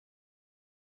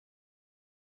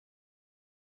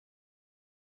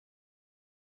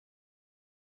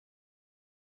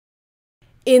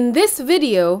In this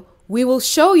video, we will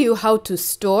show you how to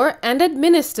store and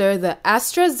administer the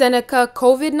AstraZeneca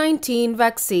COVID-19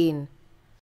 vaccine.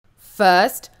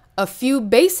 First, a few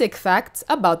basic facts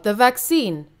about the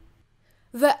vaccine.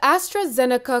 The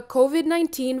AstraZeneca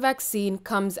COVID-19 vaccine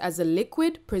comes as a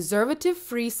liquid,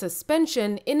 preservative-free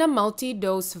suspension in a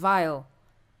multi-dose vial.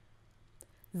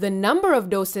 The number of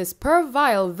doses per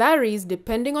vial varies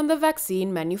depending on the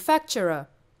vaccine manufacturer.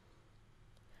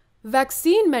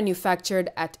 Vaccine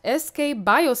manufactured at SK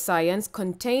Bioscience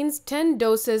contains 10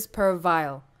 doses per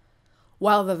vial,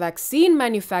 while the vaccine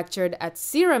manufactured at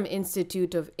Serum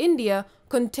Institute of India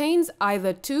contains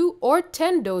either 2 or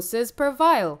 10 doses per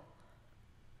vial.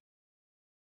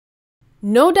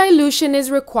 No dilution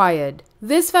is required.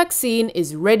 This vaccine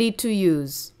is ready to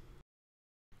use.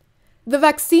 The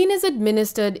vaccine is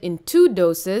administered in 2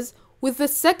 doses, with the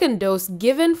second dose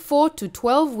given 4 to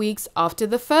 12 weeks after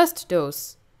the first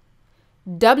dose.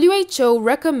 WHO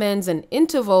recommends an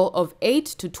interval of 8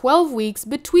 to 12 weeks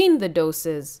between the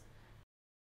doses.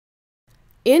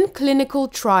 In clinical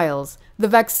trials, the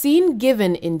vaccine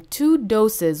given in 2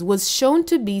 doses was shown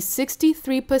to be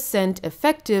 63%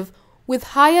 effective, with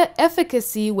higher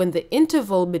efficacy when the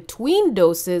interval between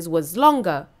doses was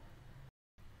longer.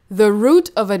 The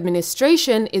route of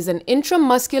administration is an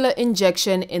intramuscular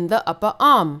injection in the upper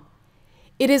arm.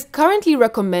 It is currently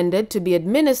recommended to be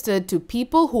administered to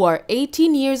people who are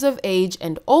 18 years of age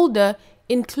and older,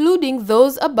 including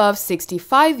those above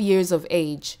 65 years of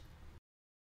age.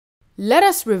 Let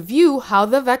us review how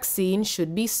the vaccine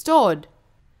should be stored.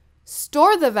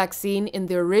 Store the vaccine in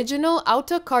the original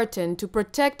outer carton to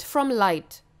protect from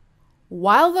light.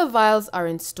 While the vials are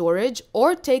in storage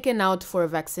or taken out for a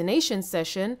vaccination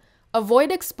session,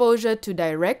 avoid exposure to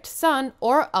direct sun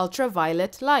or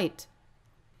ultraviolet light.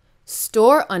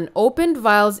 Store unopened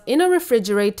vials in a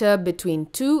refrigerator between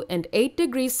 2 and 8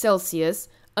 degrees Celsius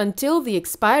until the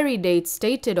expiry date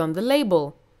stated on the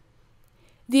label.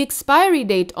 The expiry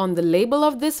date on the label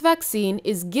of this vaccine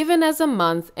is given as a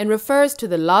month and refers to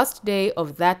the last day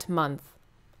of that month.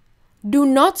 Do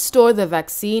not store the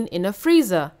vaccine in a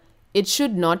freezer. It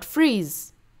should not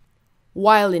freeze.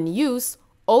 While in use,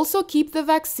 also keep the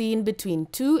vaccine between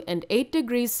 2 and 8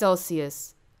 degrees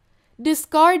Celsius.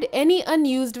 Discard any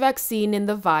unused vaccine in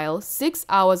the vial 6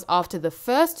 hours after the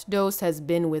first dose has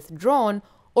been withdrawn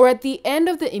or at the end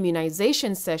of the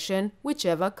immunization session,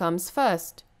 whichever comes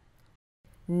first.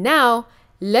 Now,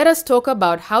 let us talk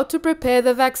about how to prepare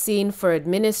the vaccine for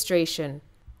administration.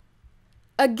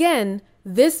 Again,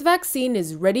 this vaccine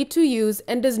is ready to use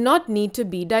and does not need to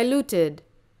be diluted.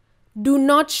 Do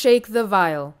not shake the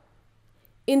vial.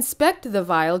 Inspect the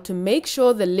vial to make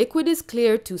sure the liquid is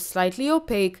clear to slightly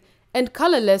opaque and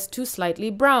colorless to slightly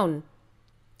brown.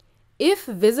 If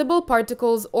visible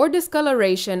particles or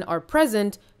discoloration are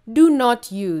present, do not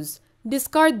use.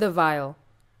 Discard the vial.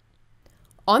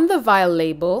 On the vial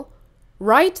label,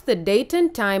 write the date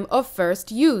and time of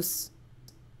first use.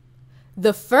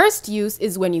 The first use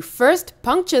is when you first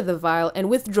puncture the vial and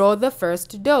withdraw the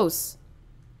first dose.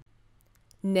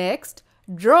 Next,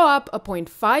 draw up a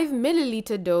 0.5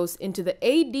 milliliter dose into the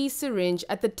AD syringe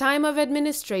at the time of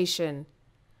administration.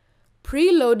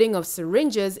 Preloading of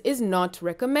syringes is not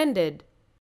recommended.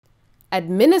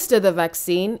 Administer the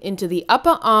vaccine into the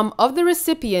upper arm of the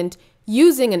recipient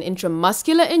using an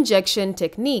intramuscular injection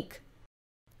technique.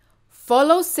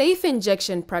 Follow safe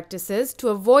injection practices to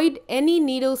avoid any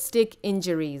needle stick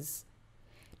injuries.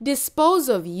 Dispose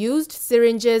of used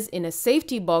syringes in a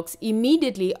safety box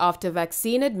immediately after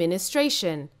vaccine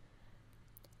administration.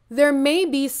 There may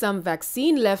be some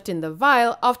vaccine left in the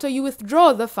vial after you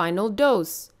withdraw the final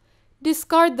dose.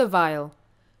 Discard the vial.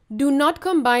 Do not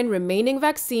combine remaining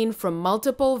vaccine from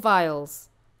multiple vials.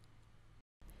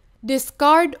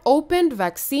 Discard opened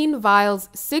vaccine vials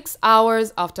 6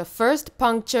 hours after first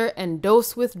puncture and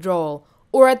dose withdrawal,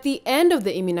 or at the end of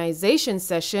the immunization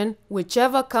session,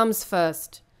 whichever comes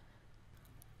first.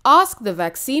 Ask the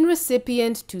vaccine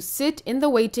recipient to sit in the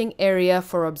waiting area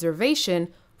for observation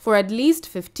for at least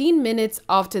 15 minutes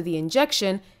after the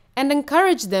injection and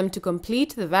encourage them to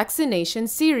complete the vaccination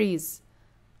series.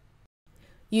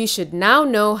 You should now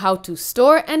know how to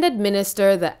store and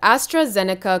administer the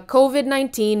AstraZeneca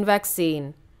COVID-19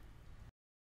 vaccine.